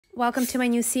Welcome to my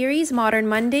new series, Modern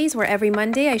Mondays, where every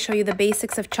Monday I show you the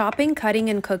basics of chopping, cutting,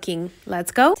 and cooking.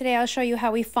 Let's go! Today I'll show you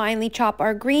how we finely chop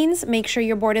our greens. Make sure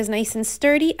your board is nice and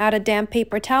sturdy, add a damp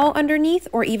paper towel underneath,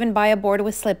 or even buy a board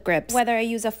with slip grips. Whether I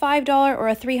use a $5 or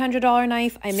a $300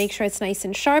 knife, I make sure it's nice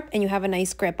and sharp and you have a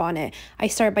nice grip on it. I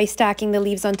start by stacking the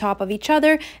leaves on top of each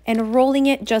other and rolling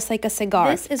it just like a cigar.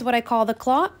 This is what I call the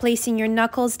claw. Placing your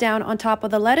knuckles down on top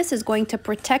of the lettuce is going to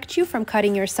protect you from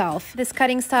cutting yourself. This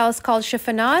cutting style is called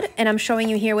chiffonade, and I'm showing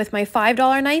you here with my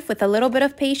 $5 knife. With a little bit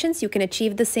of patience, you can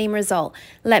achieve the same result.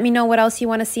 Let me know what else you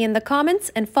want to see in the comments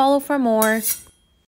and follow for more.